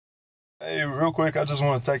Hey, real quick, I just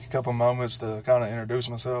want to take a couple moments to kind of introduce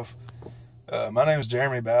myself. My name is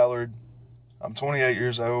Jeremy Ballard. I'm 28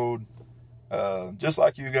 years old. Just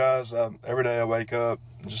like you guys, every day I wake up,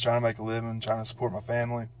 I'm just trying to make a living, trying to support my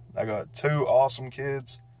family. I got two awesome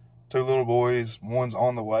kids, two little boys. One's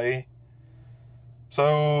on the way.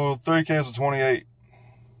 So, three kids of 28.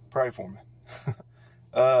 Pray for me.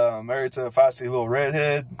 Married to a feisty little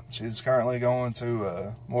redhead. She's currently going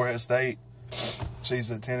to Morehead State.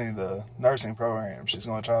 She's attending the nursing program. She's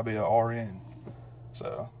going to try to be an RN.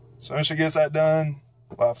 So, as soon as she gets that done,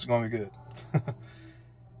 life's going to be good.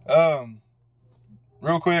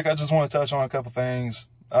 Real quick, I just want to touch on a couple things.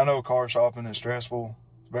 I know car shopping is stressful.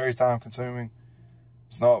 It's very time consuming.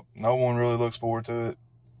 No one really looks forward to it.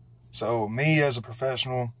 So, me as a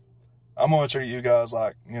professional, I'm going to treat you guys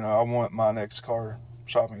like, I want my next car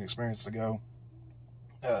shopping experience to go.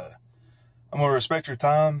 I'm going to respect your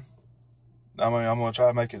time. I'm going to try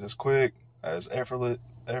to make it as quick, as effortless,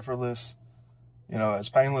 as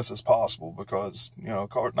painless as possible because,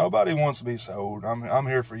 nobody wants to be sold. I'm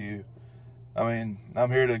here for you.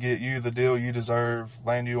 I'm here to get you the deal you deserve,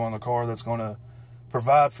 land you on the car that's going to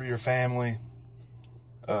provide for your family.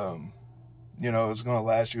 It's going to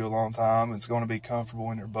last you a long time. It's going to be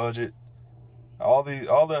comfortable in your budget. All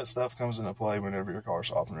that stuff comes into play whenever you're car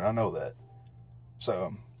shopping, and I know that.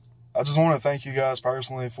 So, I just want to thank you guys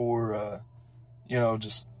personally for,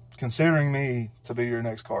 just considering me to be your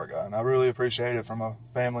next car guy. And I really appreciate it from my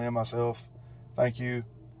family and myself. Thank you,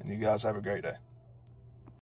 and you guys have a great day.